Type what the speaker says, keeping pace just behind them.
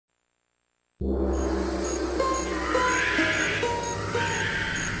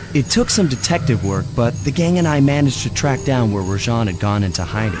It took some detective work, but the gang and I managed to track down where Rajan had gone into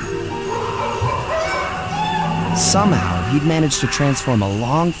hiding. Somehow, he'd managed to transform a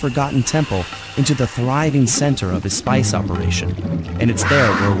long-forgotten temple into the thriving center of his spice operation, and it's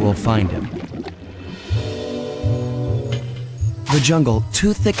there where we'll find him. The jungle,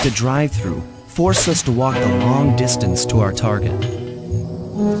 too thick to drive through, forced us to walk the long distance to our target.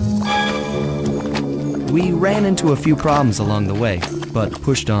 We ran into a few problems along the way, but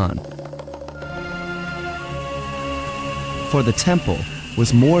pushed on. For the temple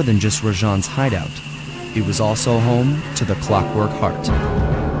was more than just Rajan's hideout. It was also home to the Clockwerk Heart.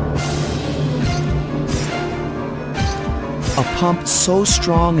 A pump so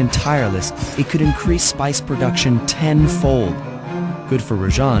strong and tireless, it could increase spice production tenfold. Good for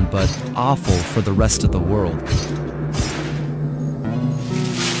Rajan, but awful for the rest of the world.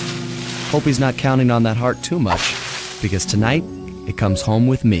 Hope he's not counting on that heart too much, because tonight, it comes home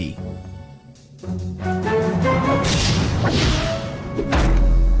with me.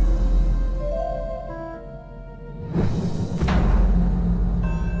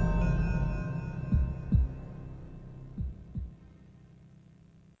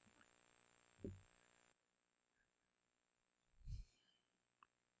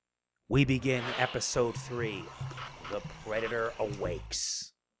 We begin episode 3, The Predator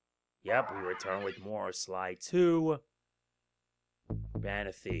Awakes. Yep, we return with more Sly 2. Band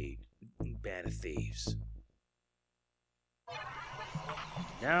of Thieves.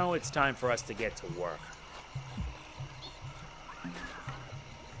 Now it's time for us to get to work.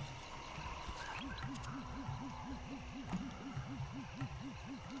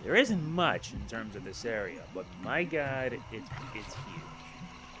 There isn't much in terms of this area, but my god, it's huge.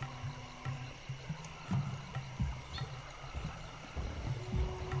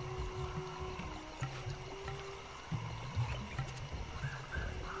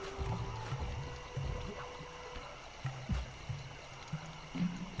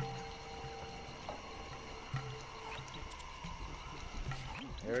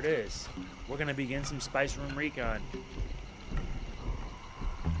 There it is. We're gonna begin some Spice Room recon.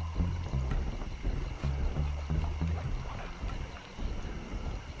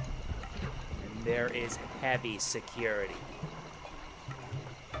 And there is heavy security.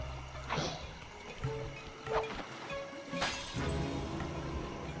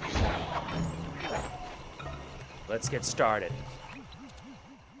 Let's get started.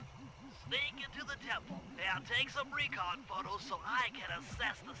 Sneak into the temple. Now take some recon photos so I can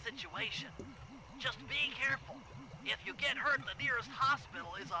assess the situation. Just be careful. If you get hurt, the nearest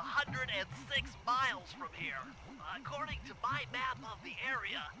hospital is 106 miles from here. According to my map of the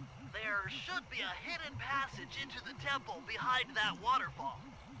area, there should be a hidden passage into the temple behind that waterfall.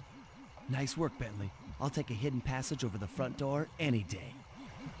 Nice work, Bentley. I'll take a hidden passage over the front door any day.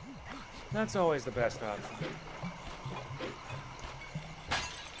 That's always the best option.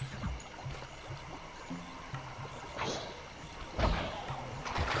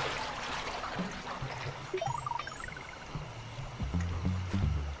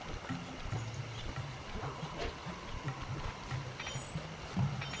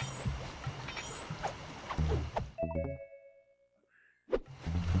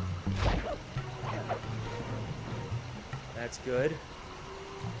 That's good.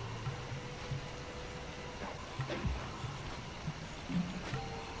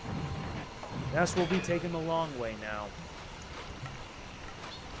 Guess we'll be taking the long way now.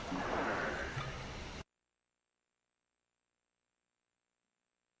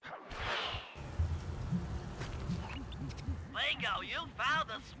 Bingo, you found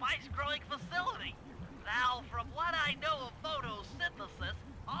the spice growing facility. Now, from what I know of photosynthesis,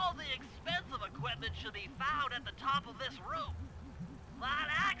 all the expensive equipment should be found at the top of this room. That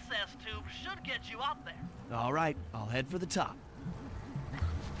access tube should get you up there. All right, I'll head for the top.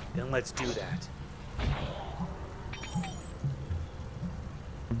 Then let's do that.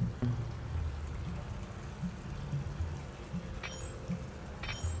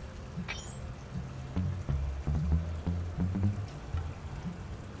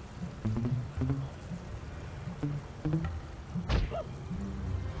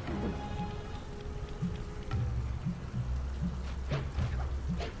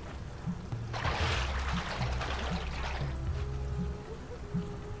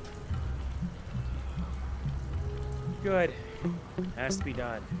 Good. Has to be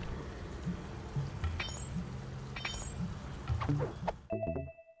done.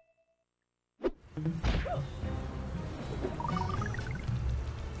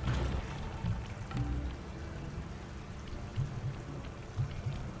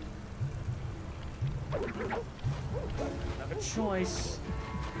 choice.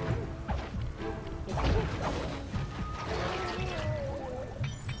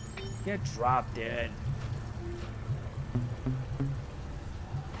 Get dropped in.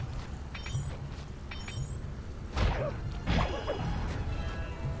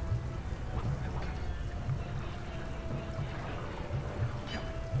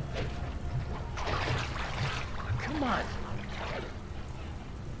 Come on.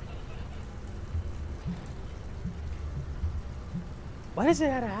 Why does it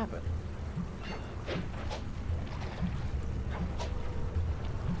have to happen?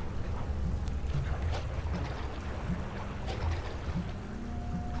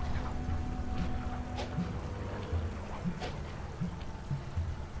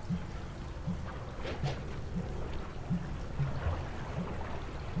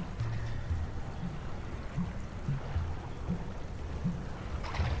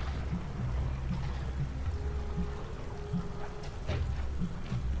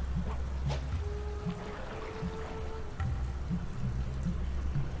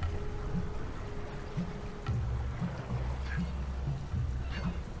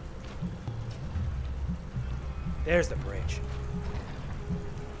 There's the bridge.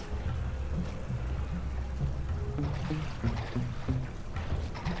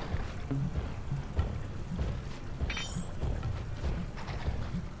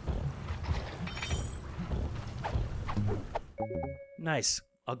 Nice.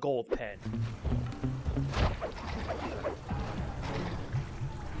 A gold pen.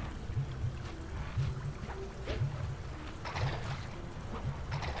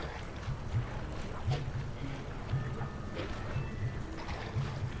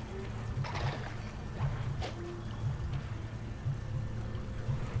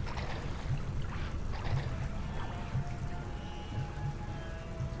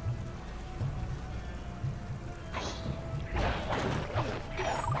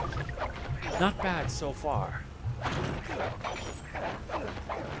 Not bad so far.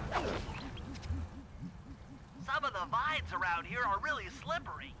 Some of the vines around here are really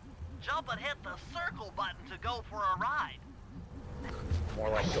slippery. Jump and hit the circle button to go for a ride. More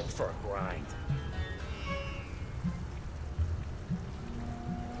like go for a grind.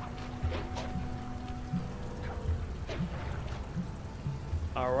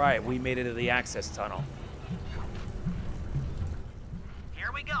 Alright, we made it to the access tunnel.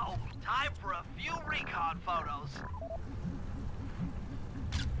 Here we go. Time for a few recon photos.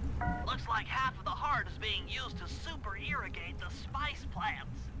 Looks like half of the heart is being used to super irrigate the spice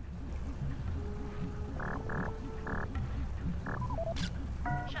plants.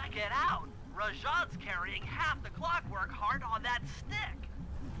 Check it out. Rajan's carrying half the Clockwerk Heart on that stick.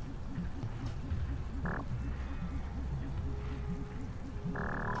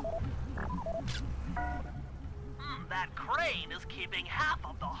 That crane is keeping half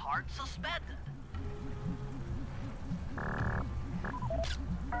of the heart suspended.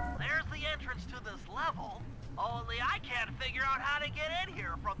 There's the entrance to this level, only I can't figure out how to get in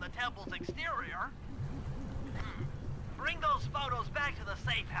here from the temple's exterior. Bring those photos back to the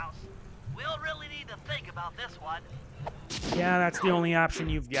safe house. We'll really need to think about this one. Yeah, that's the only option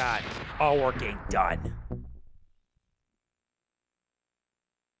you've got. All work ain't done.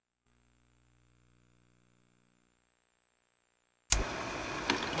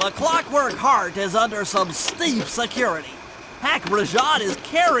 The Clockwerk Heart is under some steep security. Heck, Rajan is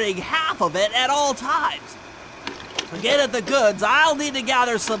carrying half of it at all times. To get at the goods, I'll need to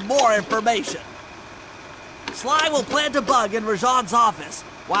gather some more information. Sly will plant a bug in Rajan's office,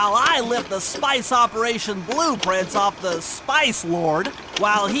 while I lift the spice operation blueprints off the Spice Lord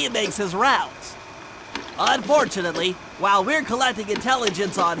while he makes his rounds. Unfortunately, while we're collecting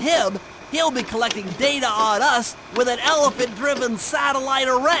intelligence on him, he'll be collecting data on us with an elephant-driven satellite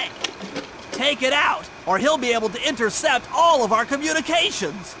array. Take it out, or he'll be able to intercept all of our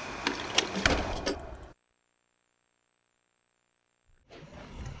communications.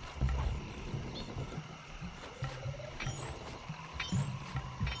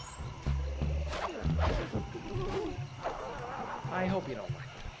 I hope you don't like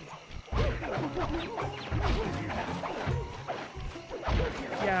it.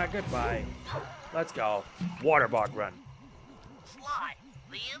 Yeah, goodbye. Let's go. Water bog run. Sly,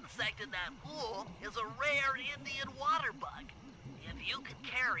 the insect in that pool is a rare Indian water bug. If you can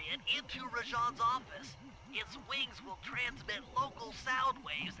carry it into Rajan's office, its wings will transmit local sound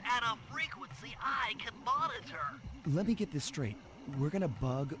waves at a frequency I can monitor. Let me get this straight. We're gonna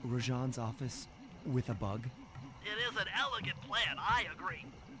bug Rajan's office with a bug? It is an elegant plan, I agree.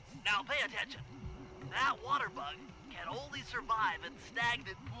 Now pay attention. That water bug can only survive in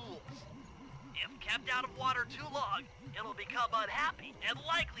stagnant pools. If kept out of water too long, it'll become unhappy and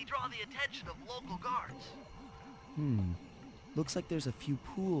likely draw the attention of local guards. Looks like there's a few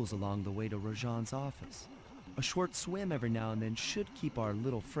pools along the way to Rajan's office. A short swim every now and then should keep our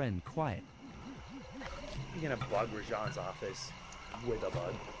little friend quiet. You're gonna bug Rajan's office with a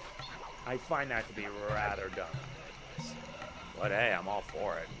bug. I find that to be rather dumb. But hey, I'm all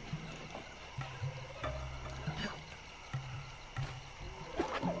for it.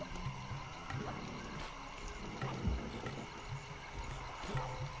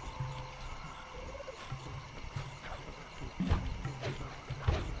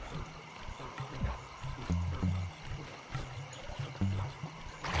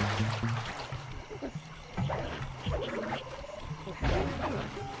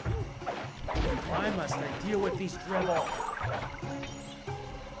 Why must I deal with these dribble?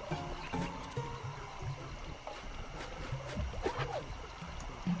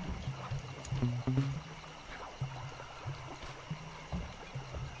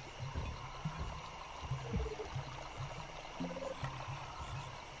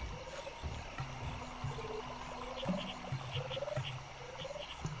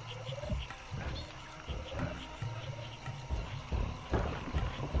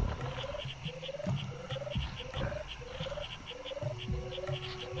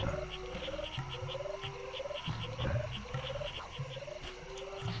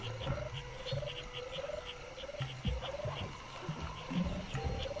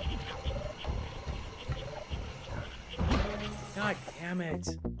 God damn it.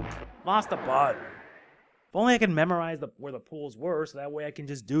 Lost a bug. If only I could memorize where the pools were, so that way I can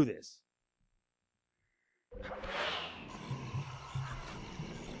just do this.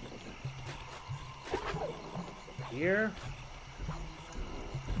 Here.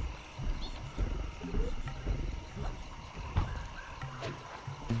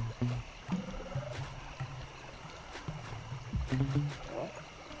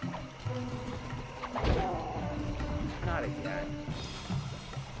 Not again.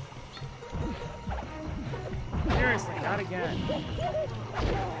 Seriously, not again.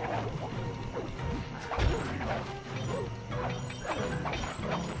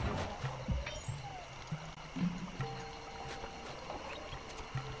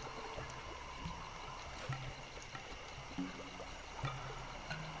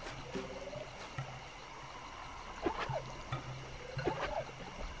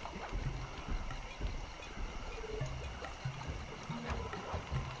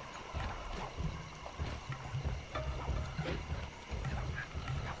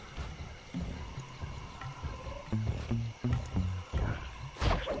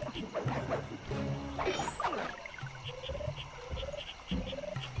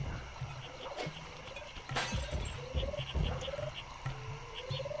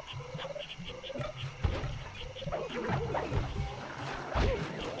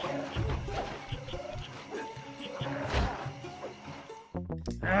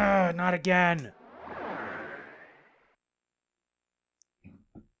 Not again.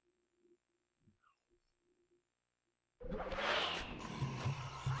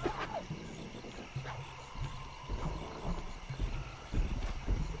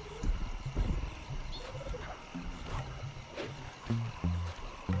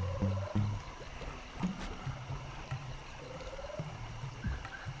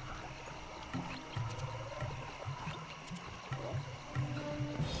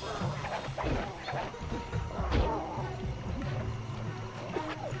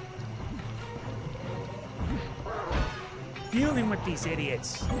 Dealing with these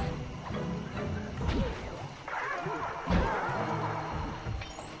idiots.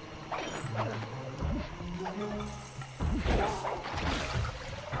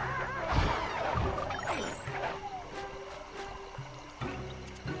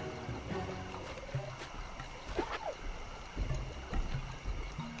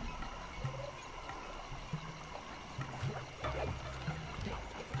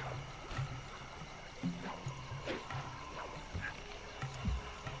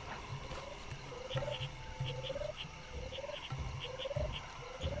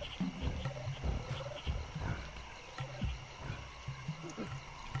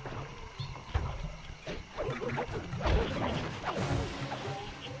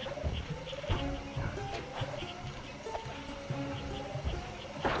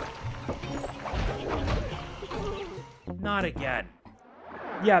 Not again.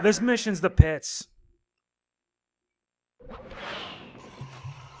 Yeah, this mission's the pits.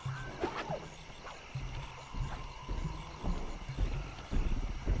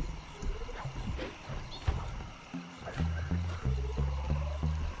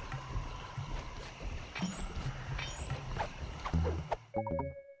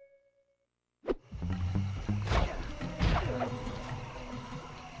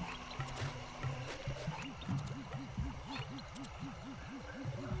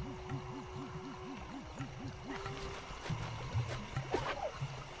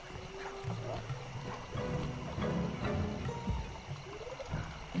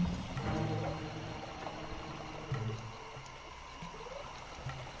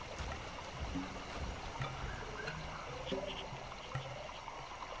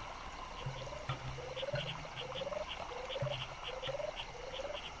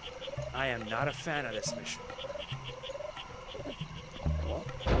 I am not a fan of this mission.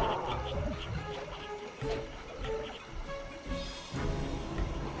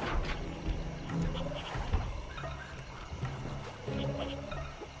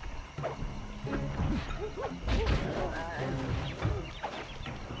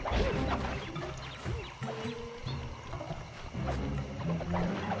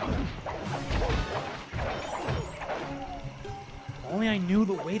 Only I knew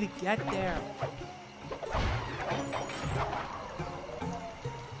the way to get there.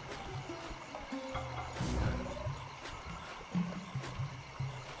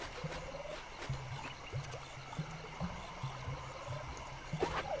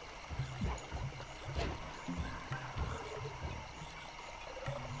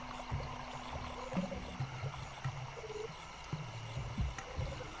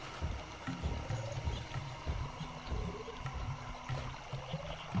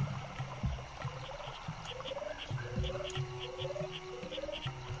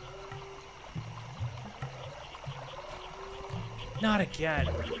 Not again.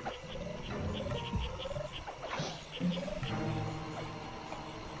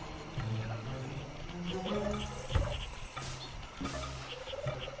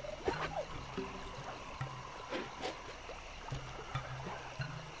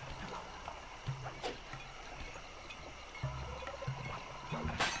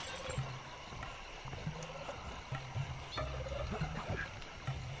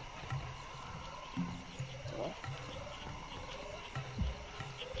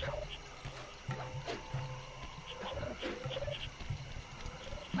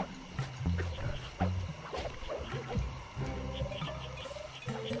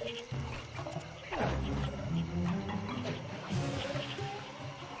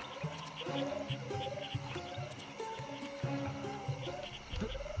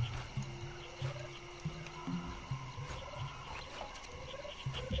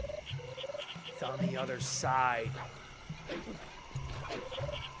 It's on the other side.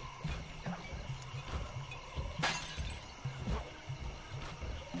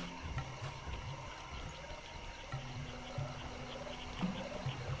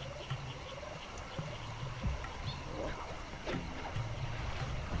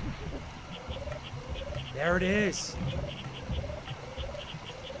 There it is.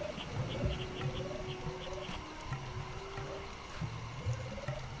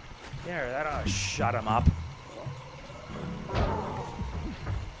 There, that ought to shut him up.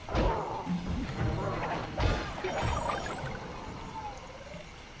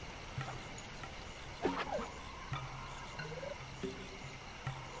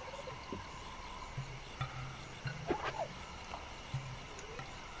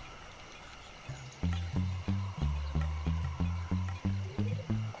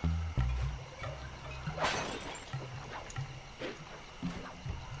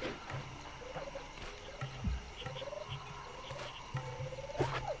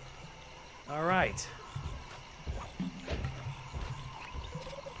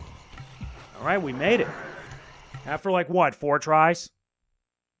 All right, we made it. After like what, 4 tries?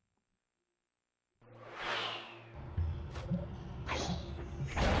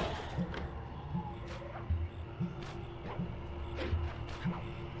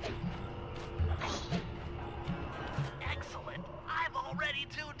 Excellent. I've already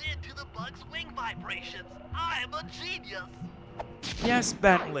tuned into the bug's wing vibrations. I'm a genius. Yes,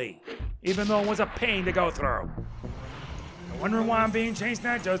 Bentley. Even though it was a pain to go through. Wondering why I'm being chased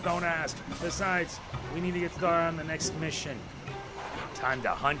now? Just don't ask. Besides, we need to get started on the next mission. Time to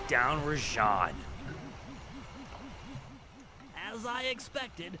hunt down Rajan. As I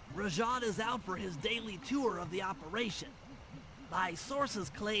expected, Rajan is out for his daily tour of the operation. My sources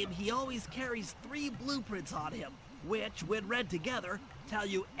claim he always carries 3 blueprints on him, which, when read together, tell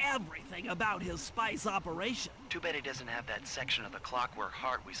you everything about his spice operation. Too bad he doesn't have that section of the Clockwerk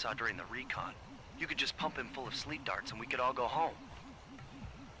Heart we saw during the recon. You could just pump him full of sleep darts and we could all go home.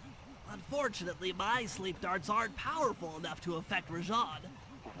 Unfortunately, my sleep darts aren't powerful enough to affect Rajan.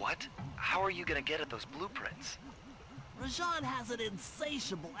 What? How are you gonna get at those blueprints? Rajan has an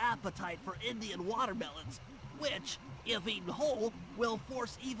insatiable appetite for Indian watermelons, which, if eaten whole, will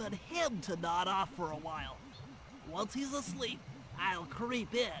force even him to nod off for a while. Once he's asleep, I'll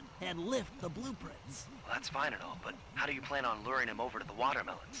creep in and lift the blueprints. Well, that's fine and all, but how do you plan on luring him over to the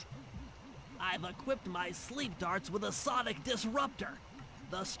watermelons? I've equipped my sleep darts with a sonic disruptor.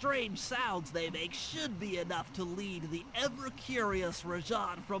 The strange sounds they make should be enough to lead the ever-curious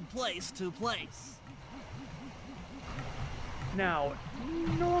Rajan from place to place. Now,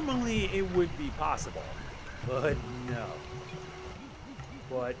 normally it would be possible, but no.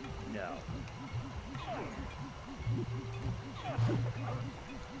 but no.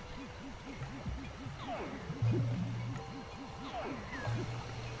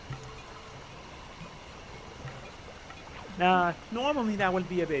 Now, normally that would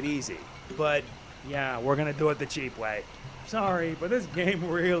be a bit easy, but yeah, we're gonna do it the cheap way. Sorry, but this game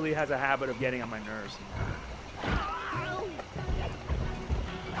really has a habit of getting on my nerves.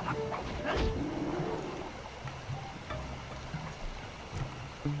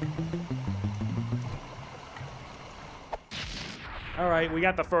 All right, we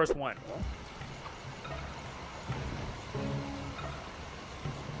got the first one.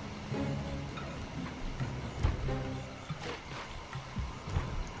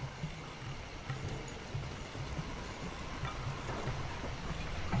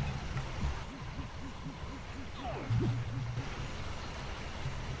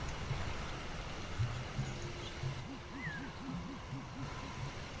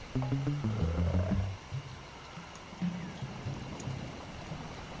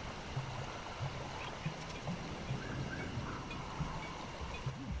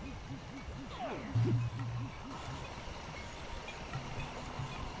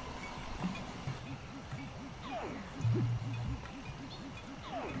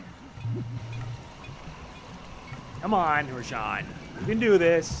 Come on, Rajan. You can do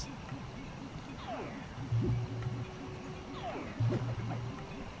this.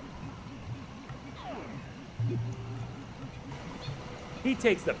 He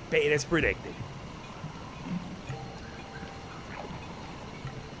takes the bait as predicted.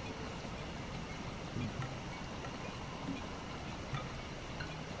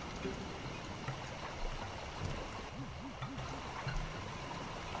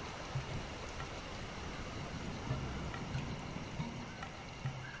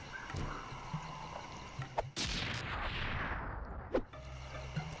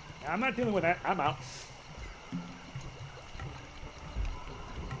 I'm not dealing with that. I'm out.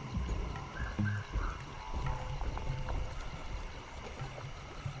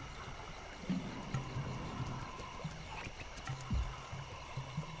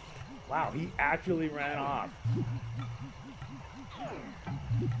 Wow, he actually ran off.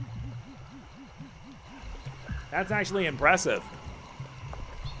 That's actually impressive.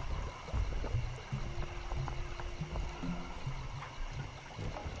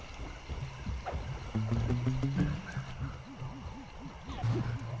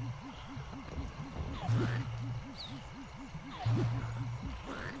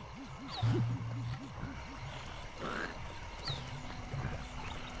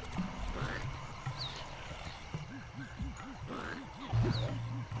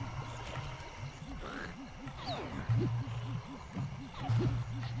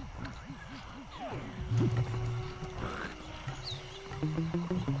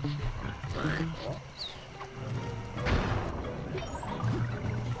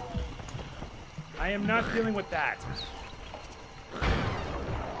 I am not dealing with that.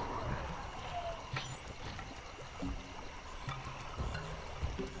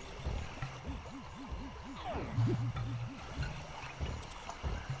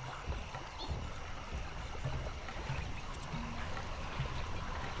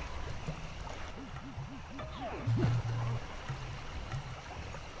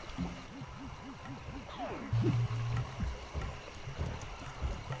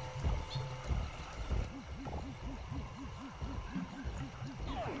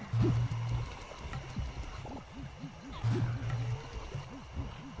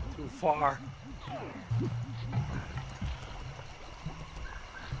 Too far.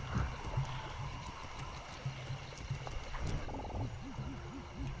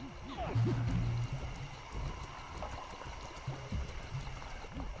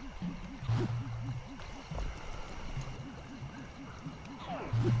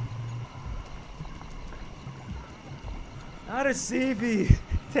 Not a CV.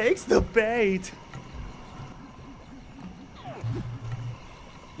 Takes the bait.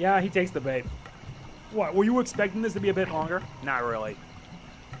 Yeah, he takes the bait. What, were you expecting this to be a bit longer? Not really.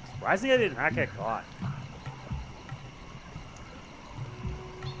 Surprisingly, I did not get caught.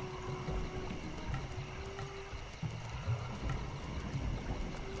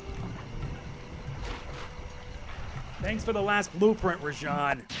 Thanks for the last blueprint,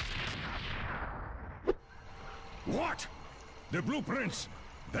 Rajan. What? The blueprints!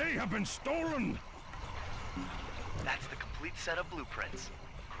 They have been stolen! That's the complete set of blueprints.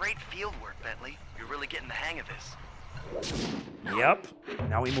 Great field work, Bentley. You're really getting the hang of this. Yep.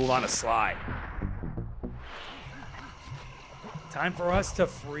 Now we move on to Sly. Time for us to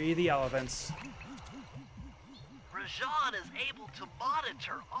free the elephants. Rajan, Rajan is able to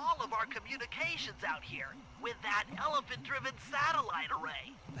monitor all of our communications out here with that elephant-driven satellite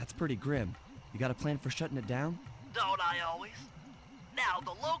array. That's pretty grim. You got a plan for shutting it down? Don't I always? Now,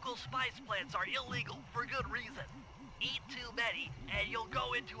 the local spice plants are illegal for good reason. Eat too many, and you'll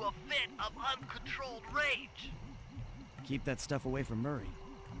go into a fit of uncontrolled rage. Keep that stuff away from Murray.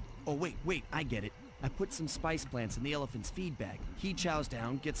 Oh, wait, I get it. I put some spice plants in the elephant's feed bag. He chows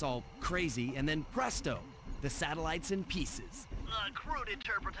down, gets all crazy, and then presto! The satellite's in pieces. A crude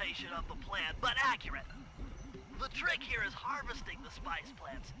interpretation of the plan, but accurate. The trick here is harvesting the spice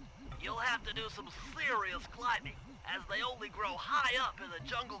plants. You'll have to do some serious climbing, as they only grow high up in the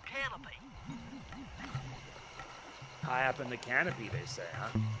jungle canopy. High up in the canopy, they say,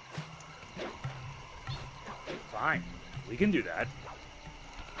 huh? Fine. We can do that.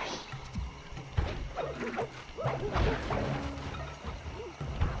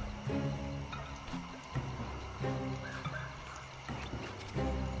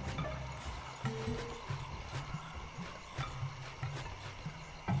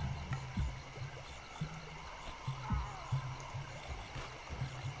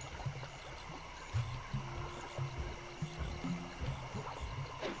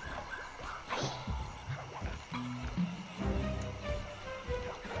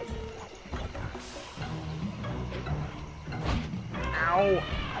 Ow!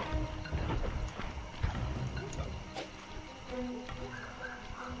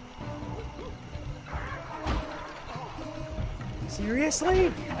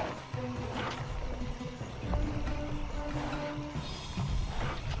 Seriously?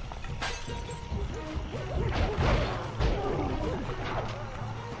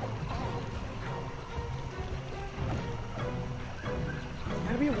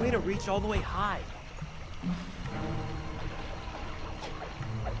 Gotta be a way to reach all the way high.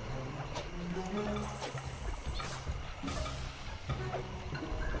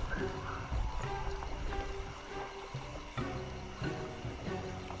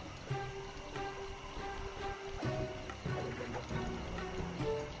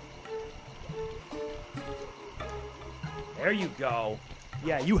 There you go.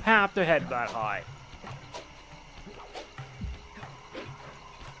 Yeah, you have to head that high.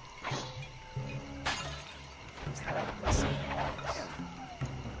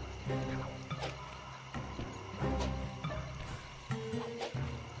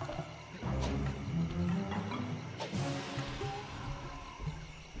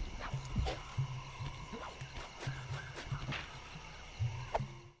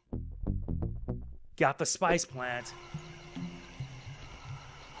 Got the spice plant.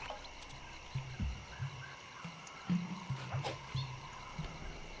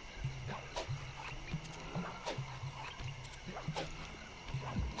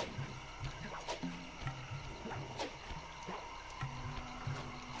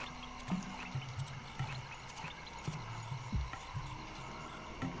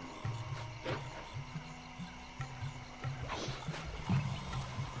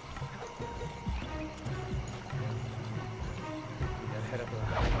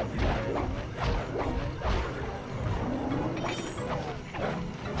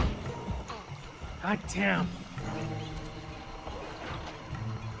 God damn.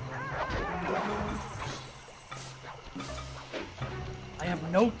 I have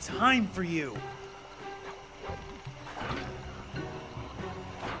no time for you.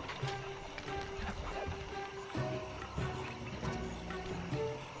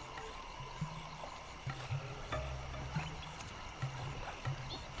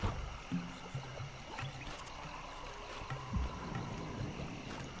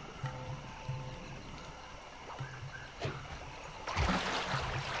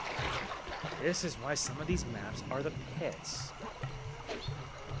 This is why some of these maps are the pits.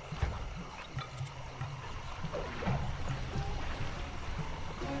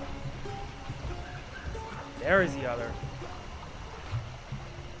 There is the other.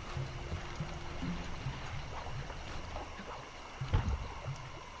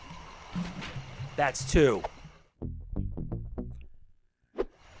 That's two.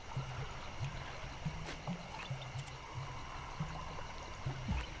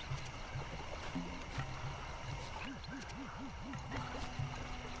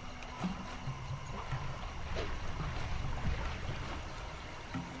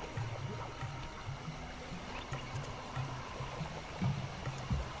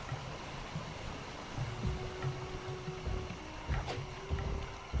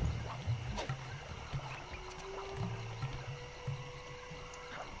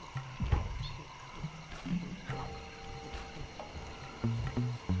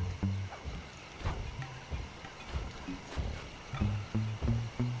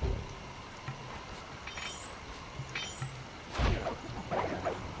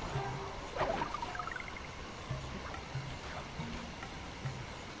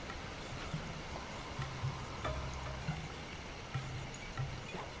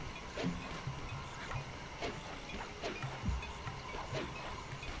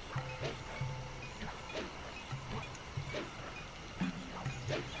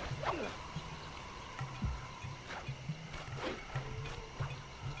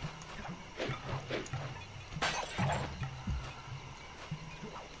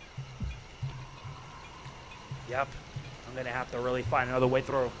 Yep. I'm gonna have to really find another way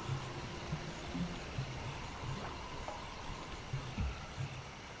through.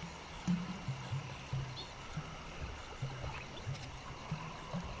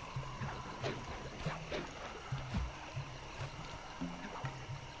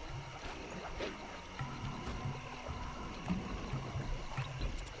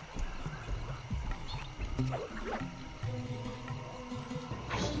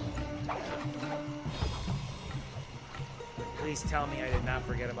 Please tell me I did not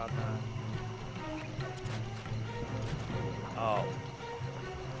forget about that. Oh.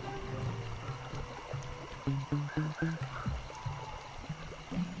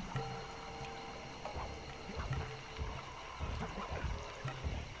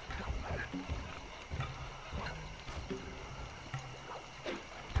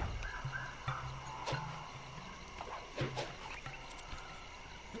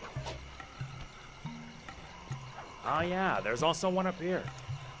 Oh yeah, there's also one up here.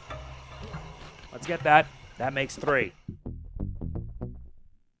 Let's get that. That makes 3.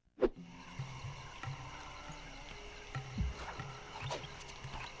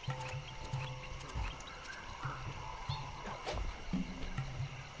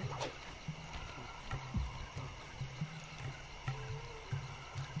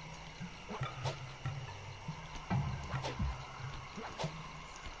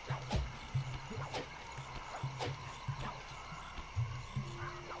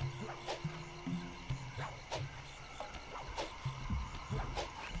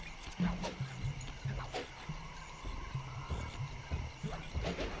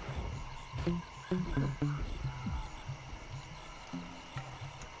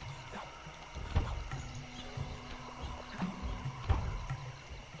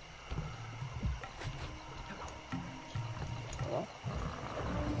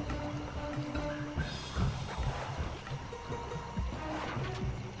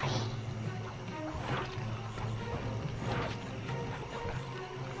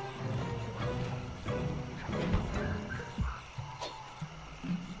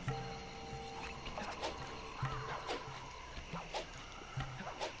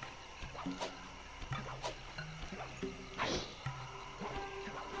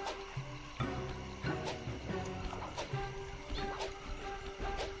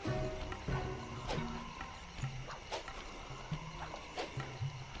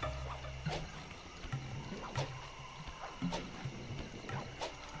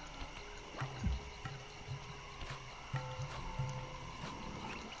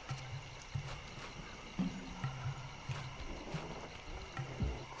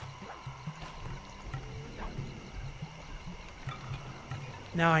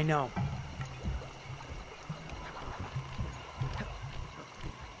 Now I know.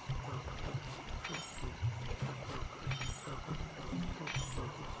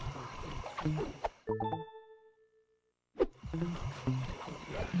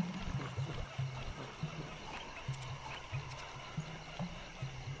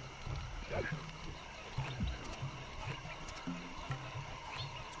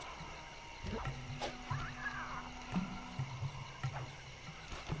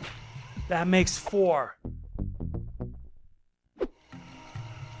 That makes 4.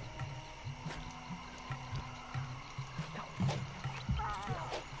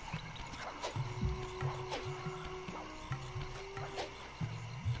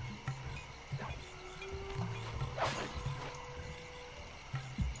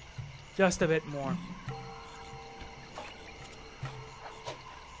 Just a bit more.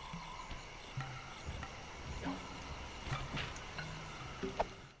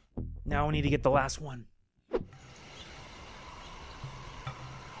 Now we need to get the last one.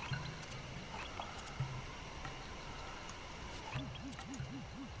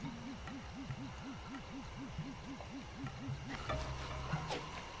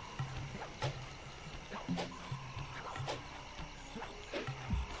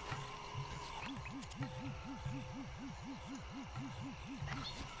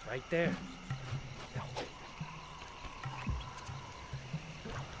 Right there.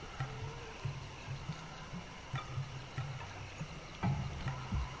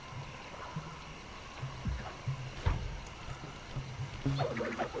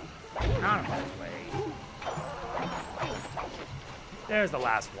 Out of my way. There's the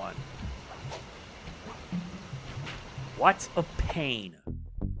last one. What a pain.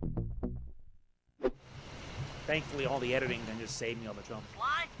 Thankfully, all the editing can just save me all the trouble.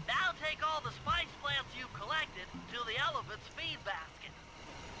 Sly, now take all the spice plants you've collected to the elephant's feed basket.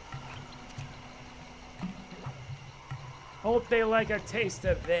 Hope they like a taste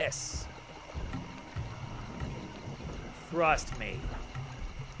of this. Trust me.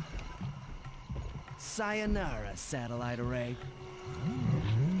 Sayonara, satellite array.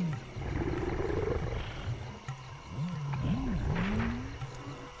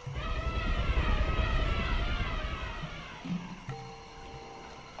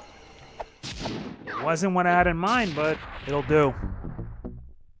 It wasn't what I had in mind, but it'll do.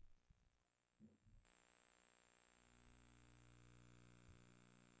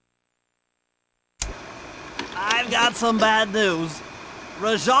 I've got some bad news.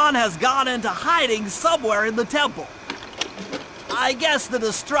 Rajan has gone into hiding somewhere in the temple. I guess the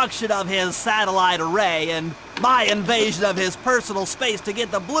destruction of his satellite array and my invasion of his personal space to get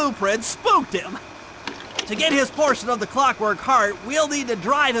the blueprints spooked him. To get his portion of the Clockwerk Heart, we'll need to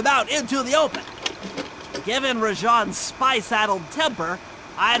drive him out into the open. Given Rajan's spice-addled temper,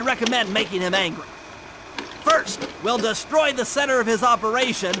 I'd recommend making him angry. First, we'll destroy the center of his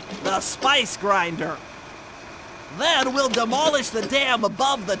operation, the spice grinder. Then we'll demolish the dam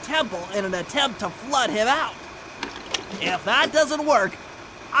above the temple in an attempt to flood him out. If that doesn't work,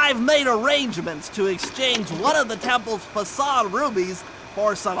 I've made arrangements to exchange one of the temple's facade rubies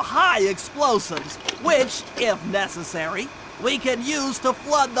for some high explosives, which, if necessary, we can use to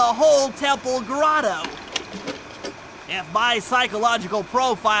flood the whole temple grotto. If my psychological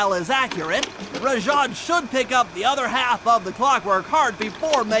profile is accurate, Rajan should pick up the other half of the Clockwerk Heart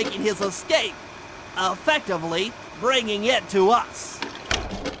before making his escape, effectively bringing it to us.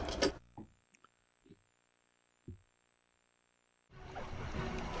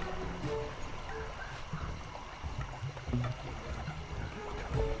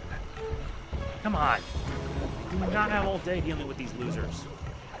 Come on. You do not have all day dealing with these losers.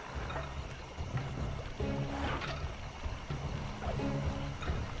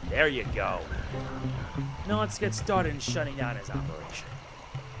 There you go. Now let's get started in shutting down his operation.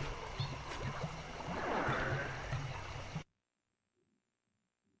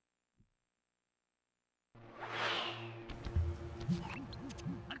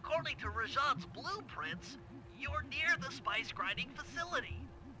 According to Rajan's blueprints, you're near the spice grinding facility.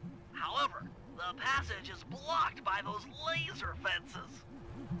 However, the passage is blocked by those laser fences.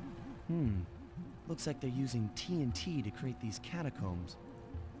 Looks like they're using TNT to create these catacombs.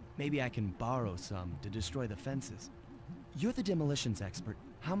 Maybe I can borrow some to destroy the fences. You're the demolitions expert.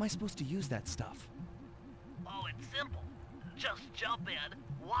 How am I supposed to use that stuff? Oh, it's simple. Just jump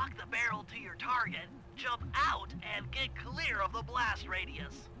in, walk the barrel to your target, jump out, and get clear of the blast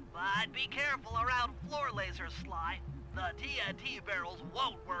radius. But be careful around floor lasers, Sly. The TNT barrels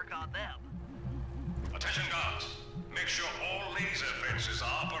won't work on them. Attention guards. Make sure all laser fences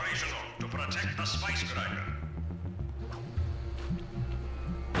are operational to protect the spice grinder.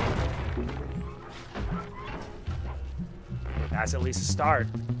 That's at least a start.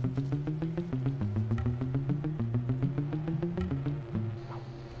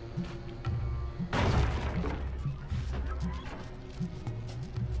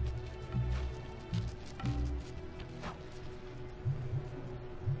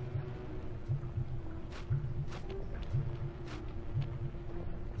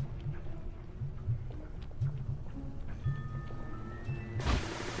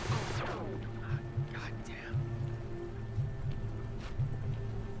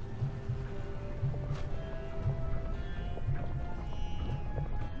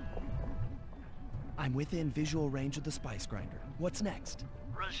 I'm within visual range of the spice grinder. What's next?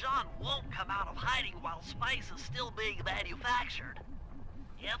 Rajan won't come out of hiding while spice is still being manufactured.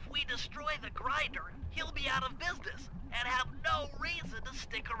 If we destroy the grinder, he'll be out of business and have no reason to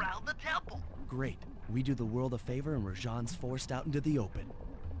stick around the temple. Great. We do the world a favor and Rajan's forced out into the open.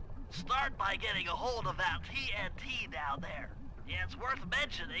 Start by getting a hold of that TNT down there. It's worth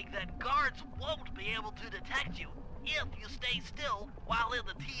mentioning that guards won't be able to detect you if you stay still while in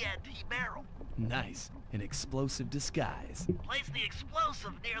the TNT barrel. Nice. An explosive disguise. Place the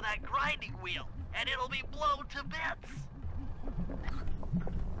explosive near that grinding wheel, and it'll be blown to bits.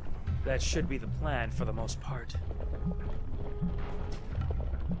 That should be the plan for the most part.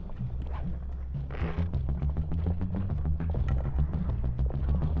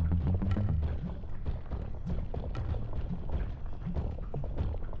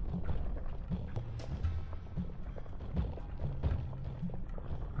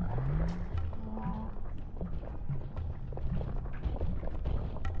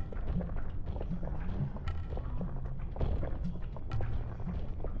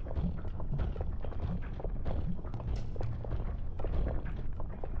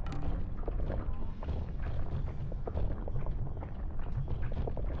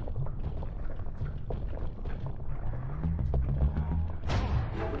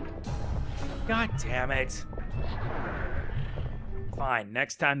 God damn it. Fine,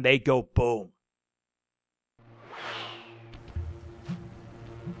 next time they go boom.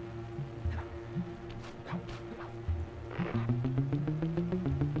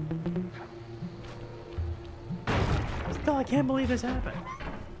 Still, I can't believe this happened.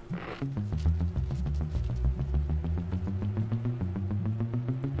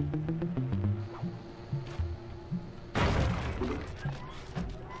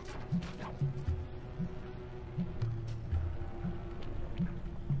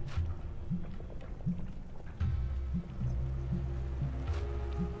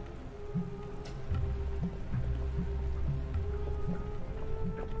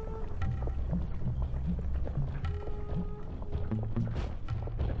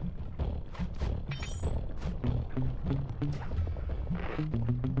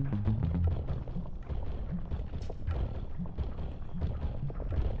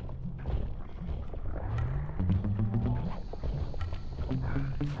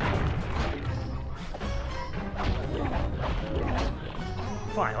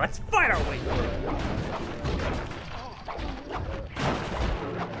 Fine, let's fight our way through.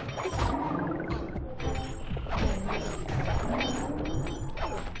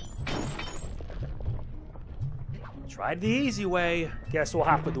 Tried the easy way. Guess we'll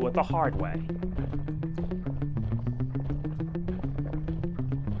have to do it the hard way.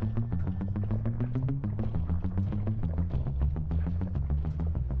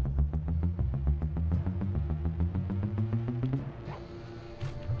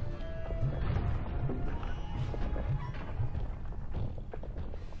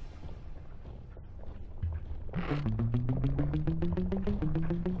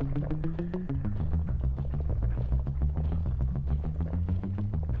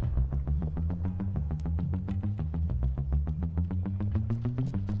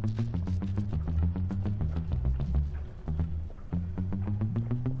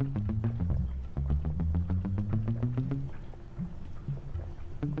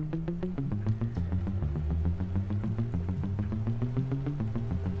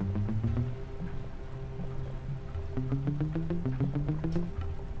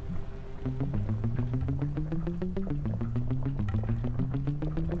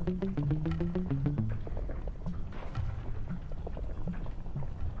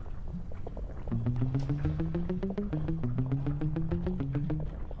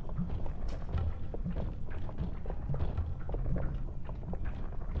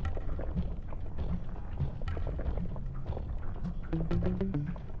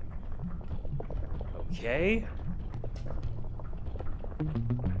 Okay.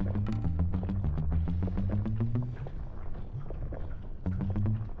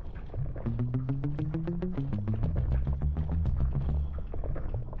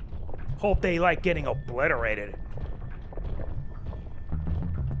 Hope they like getting obliterated.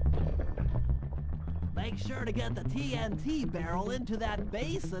 Make sure to get the TNT barrel into that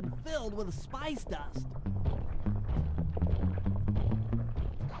basin filled with spice dust.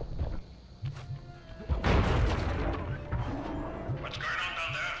 What's going on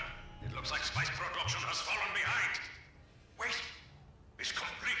down there? It looks like spice production has fallen behind. Wait, it's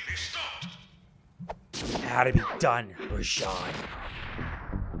completely stopped. Had to be done, Rajan.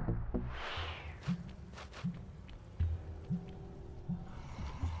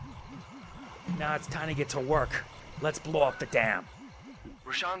 Now it's time to get to work. Let's blow up the dam.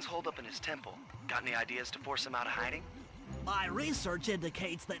 Rajan's holed up in his temple. Got any ideas to force him out of hiding? My research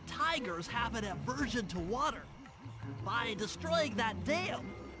indicates that tigers have an aversion to water. By destroying that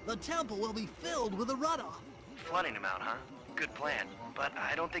dam, the temple will be filled with a runoff. Flooding him out, huh? Good plan. But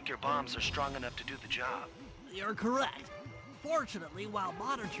I don't think your bombs are strong enough to do the job. You're correct. Fortunately, while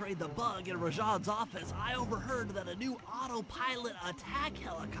monitoring the bug in Rajan's office, I overheard that a new autopilot attack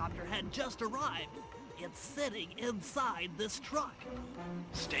helicopter had just arrived. It's sitting inside this truck.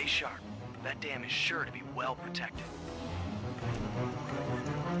 Stay sharp. That dam is sure to be well protected.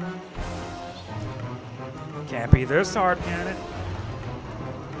 Can't be this hard, can it?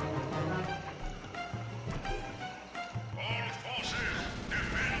 All forces,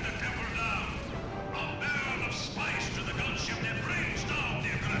 defend the temple now. A barrel of spice to the gunship that brings down the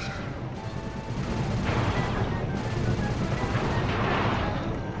aggressor.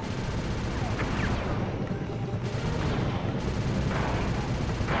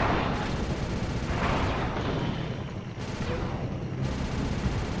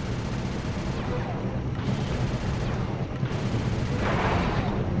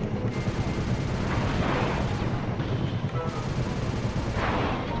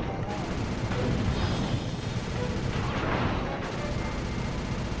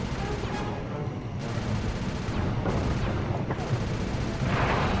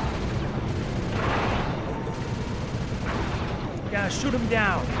 shoot him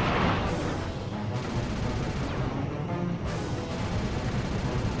down.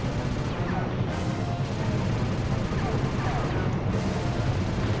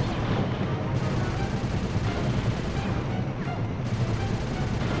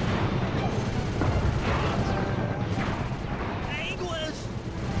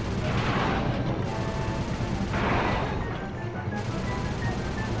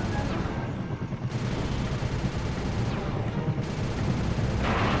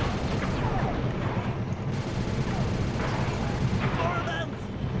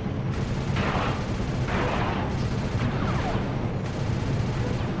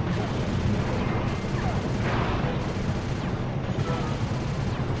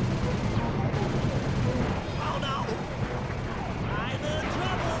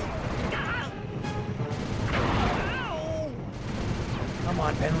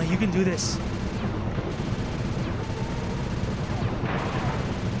 Bentley, you can do this.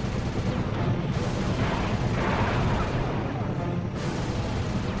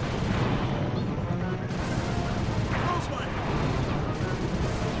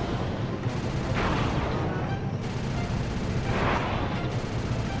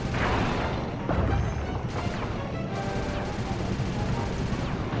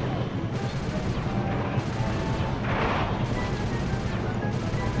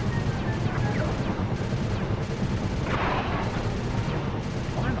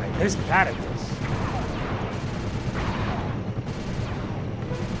 This bad at this.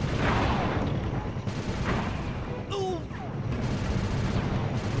 Ooh.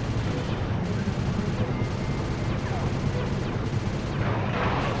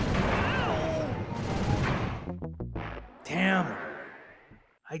 Damn.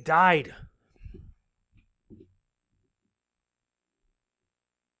 I died.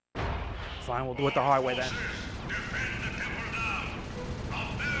 Fine, we'll do it the hard way then.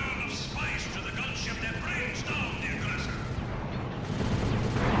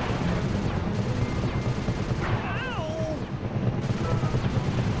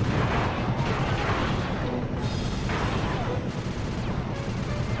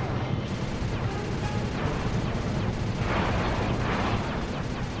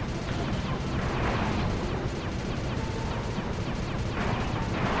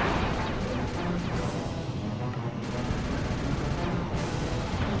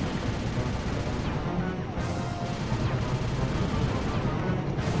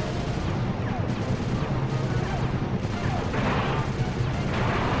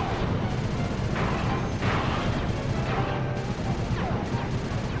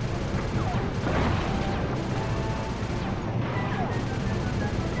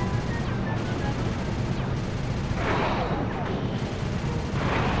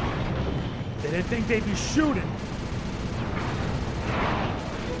 They didn't think they'd be shooting.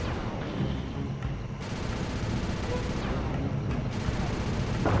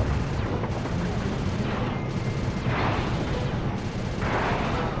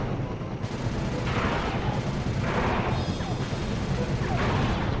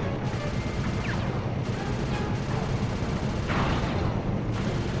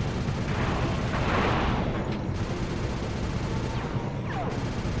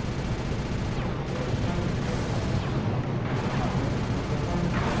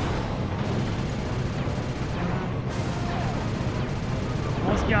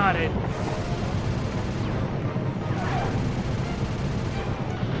 Got it.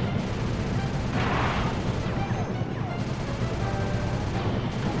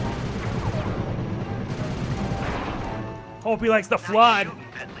 Hope he likes the flood. Hope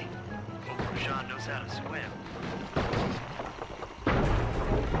Rajan knows how to swim.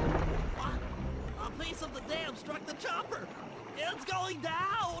 A piece of the dam struck the chopper. It's going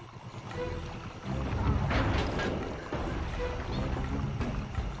down.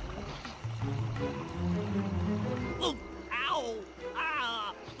 Ooh, ow!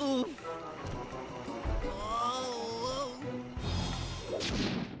 Ah! Oof! Oh,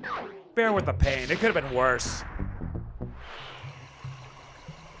 Bear with the pain. It could have been worse.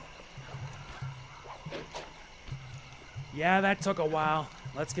 Yeah, that took a while.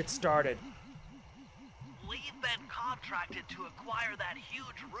 Let's get started. We've been contracted to acquire that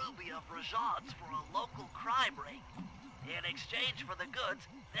huge ruby of Rajan's for a local crime ring. In exchange for the goods,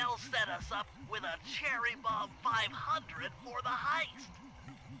 they'll set us up with a Cherry Bomb 500 for the heist.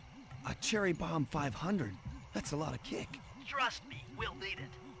 A Cherry Bomb 500? That's a lot of kick. Trust me, we'll need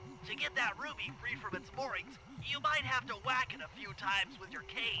it. To get that ruby free from its moorings, you might have to whack it a few times with your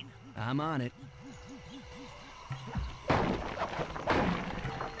cane. I'm on it.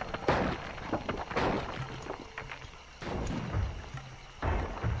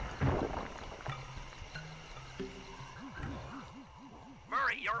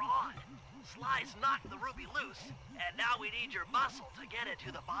 you're on. Sly's knocked the ruby loose, and now we need your muscle to get it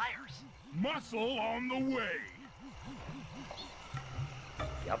to the buyers. Muscle on the way.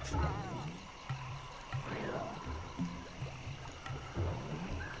 Yep.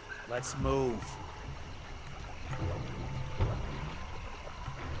 Let's move.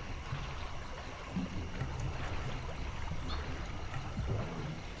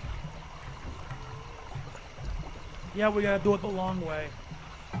 Yeah, we gotta do it the long way.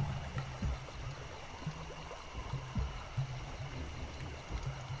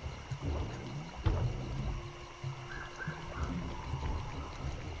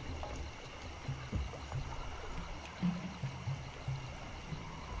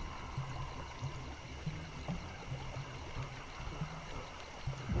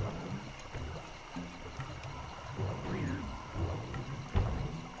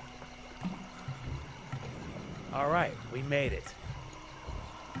 All right, we made it.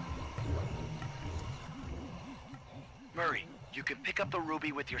 Murray, you can pick up the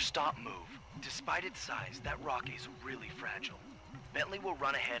ruby with your stop move. Despite its size, that rock is really fragile. Bentley will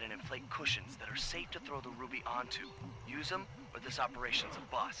run ahead and inflate cushions that are safe to throw the ruby onto. Use them, or this operation's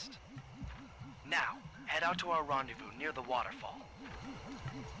a bust. Now, head out to our rendezvous near the waterfall.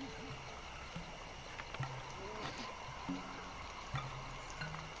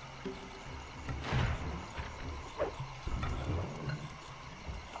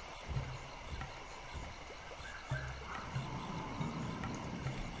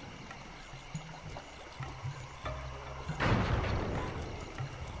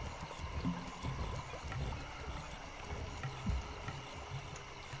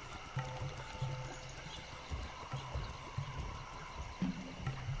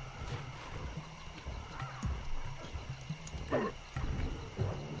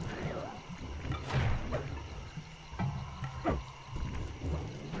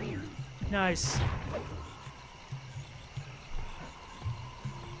 Nice.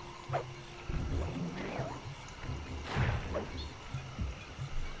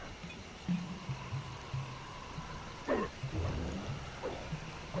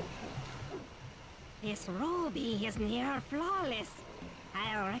 This ruby is near flawless.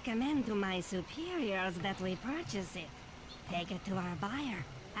 I'll recommend to my superiors that we purchase it, take it to our buyer,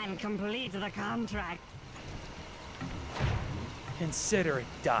 and complete the contract. Consider it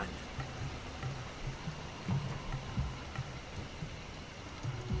done.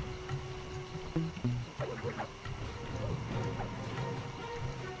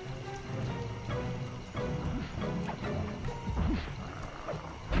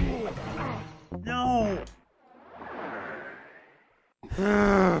 No!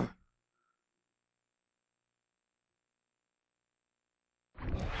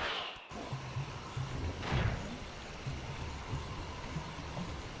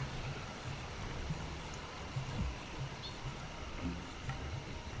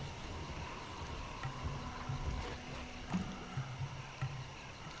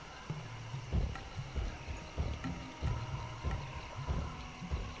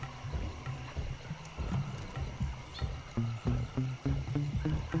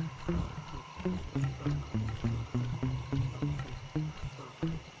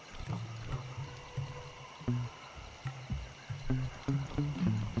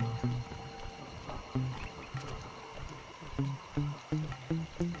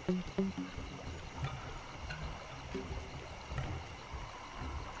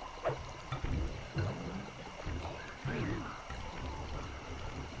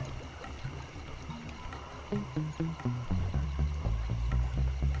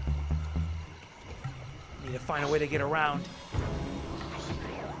 Need to find a way to get around.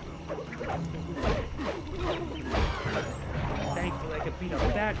 Thankfully, I could beat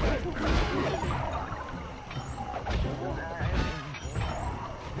up that guy.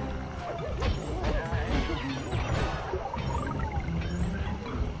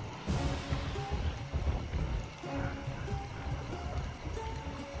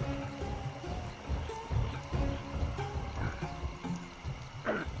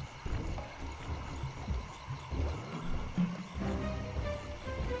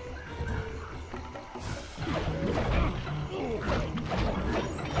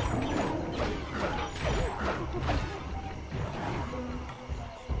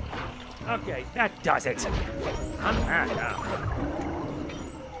 Okay, that does it. I'm mad now.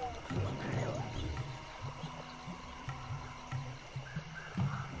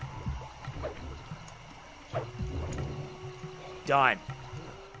 Done.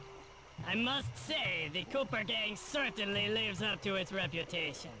 I must say, the Cooper gang certainly lives up to its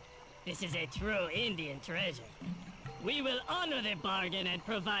reputation. This is a true Indian treasure. We will honor the bargain and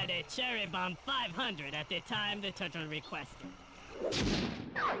provide a cherry bomb 500 at the time the turtle requested.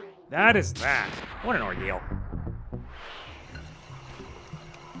 That is that. What an ordeal.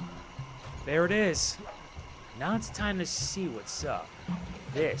 There it is. Now it's time to see what's up.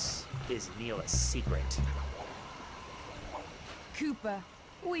 This is Neela's secret. Cooper,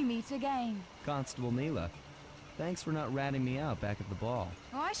 we meet again. Constable Neela, thanks for not ratting me out back at the ball.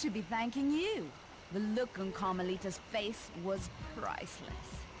 Oh, I should be thanking you. The look on Carmelita's face was priceless.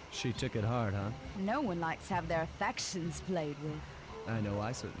 She took it hard, huh? No one likes to have their affections played with. I know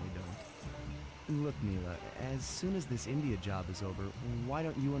I certainly don't. Look, Neela, as soon as this India job is over, why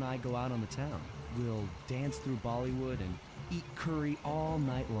don't you and I go out on the town? We'll dance through Bollywood and eat curry all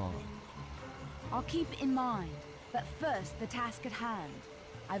night long. I'll keep it in mind, but first the task at hand.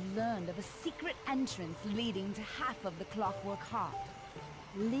 I've learned of a secret entrance leading to half of the Clockwerk Heart.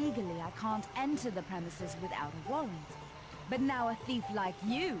 Legally, I can't enter the premises without a warrant. But now a thief like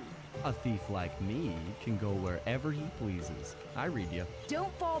you... A thief like me can go wherever he pleases. I read you.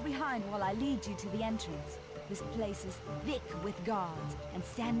 Don't fall behind while I lead you to the entrance. This place is thick with guards, and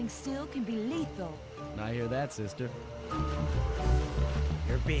standing still can be lethal. I hear that, sister.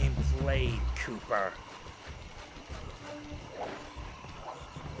 You're being played, Cooper.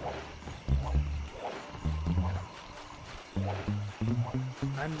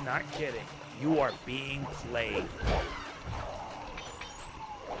 I'm not kidding. You are being played.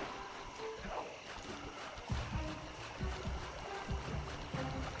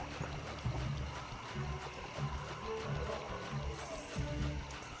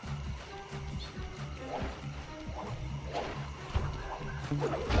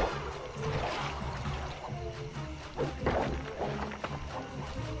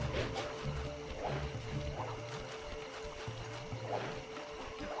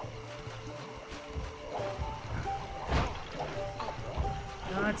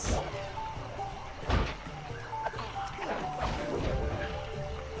 Nuts.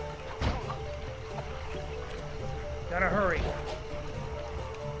 Gotta hurry.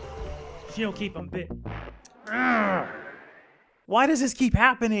 She'll keep him bit. Urgh. Why does this keep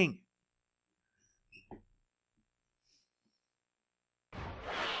happening?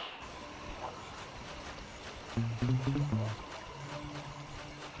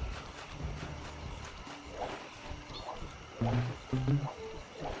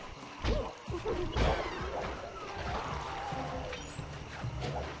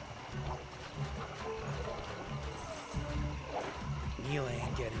 Neela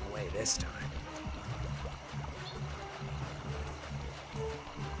ain't getting away this time.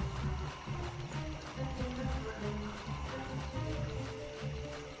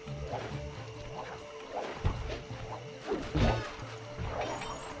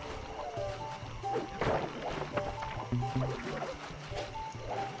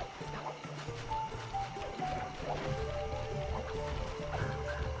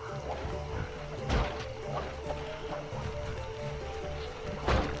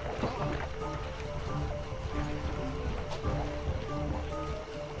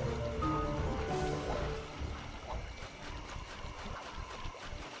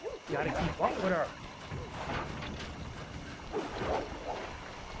 Gotta keep up with her.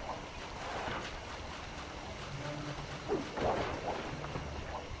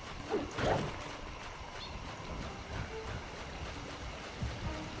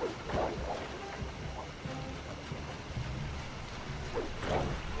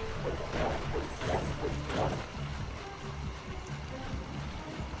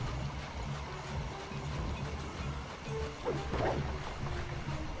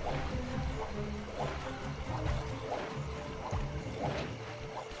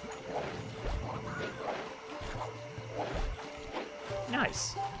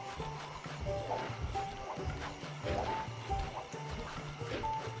 Nice.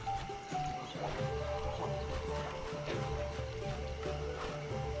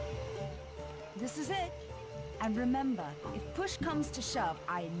 This is it. And remember, if push comes to shove,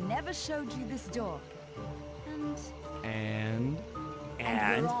 I never showed you this door. And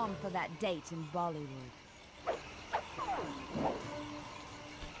we're on for that date in Bollywood.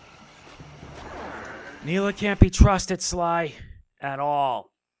 Neela can't be trusted, Sly. At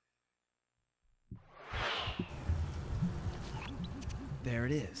all. There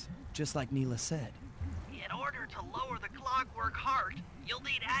it is, just like Neela said. In order to lower the Clockwerk Heart, you'll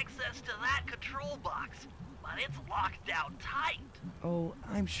need access to that control box. But it's locked down tight. Oh,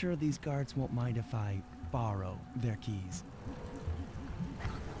 I'm sure these guards won't mind if I borrow their keys.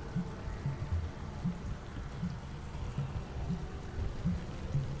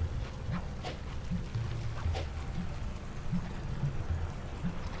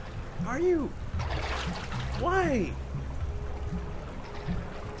 are you? Why?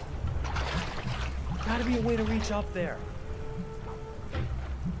 Gotta be a way to reach up there.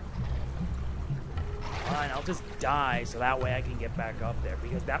 Fine, I'll just die so that way I can get back up there,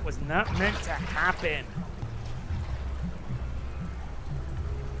 because that was not meant to happen.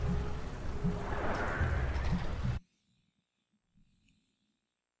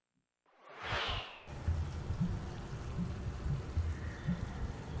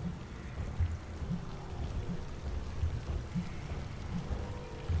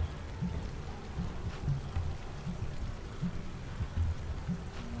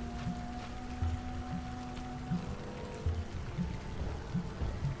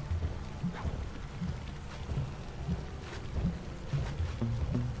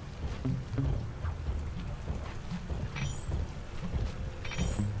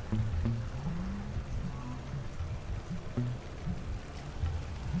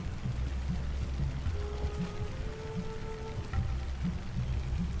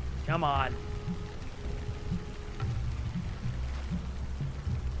 Come on.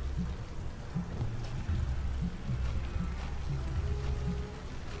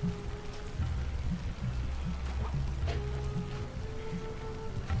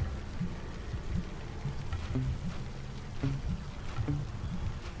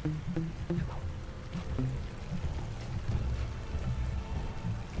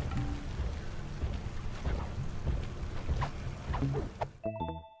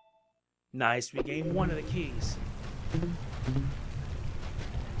 Nice, we gained one of the keys.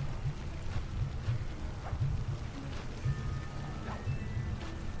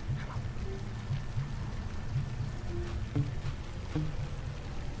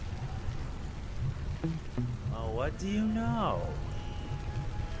 Well, what do you know?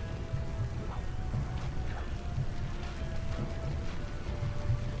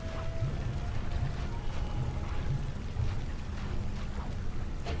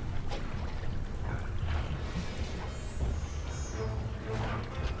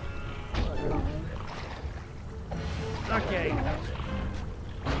 Okay.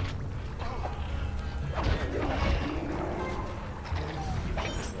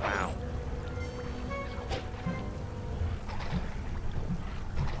 Wow.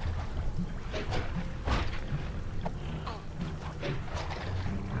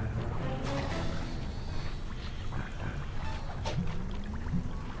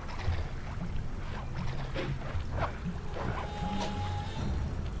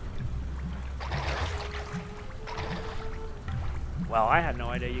 Well, I had no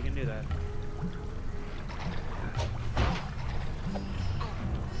idea you can do that.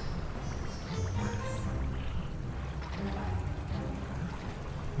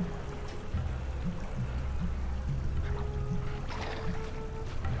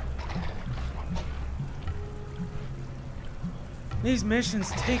 These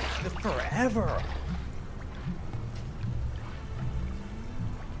missions take forever.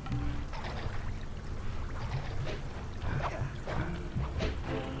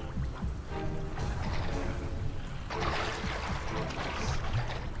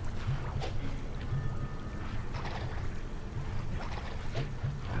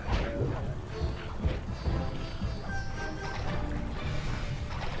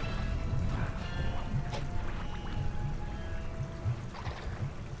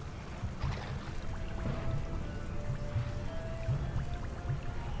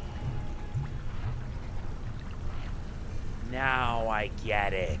 Now I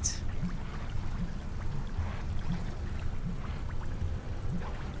get it.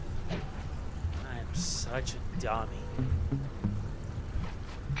 I'm such a dummy.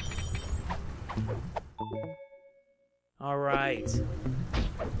 All right.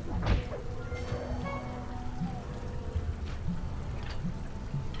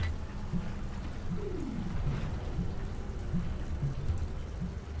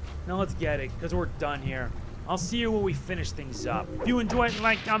 Now let's get it, because we're done here. I'll see you when we finish things up. If you enjoyed,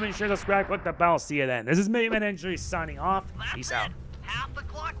 like, comment, share, subscribe, click the bell. See you then. This is MegamanNG signing off. Peace out. Half the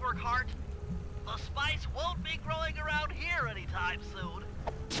Clockwerk Heart. The spice won't be growing around here anytime soon.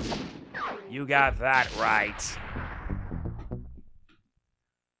 You got that right.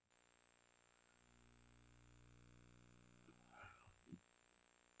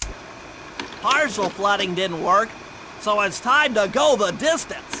 Partial flooding didn't work, so it's time to go the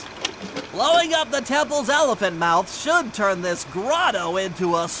distance. Blowing up the temple's elephant mouth should turn this grotto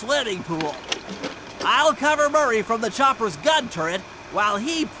into a swimming pool. I'll cover Murray from the chopper's gun turret while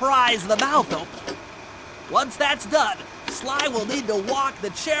he pries the mouth open. Once that's done, Sly will need to walk the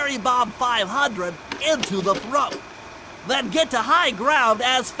Cherry Bomb 500 into the throat. then get to high ground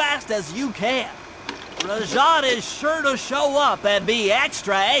as fast as you can. Rajan is sure to show up and be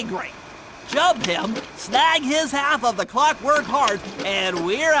extra angry. Jump him, snag his half of the Clockwerk Heart, and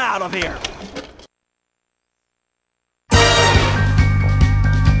we're out of here.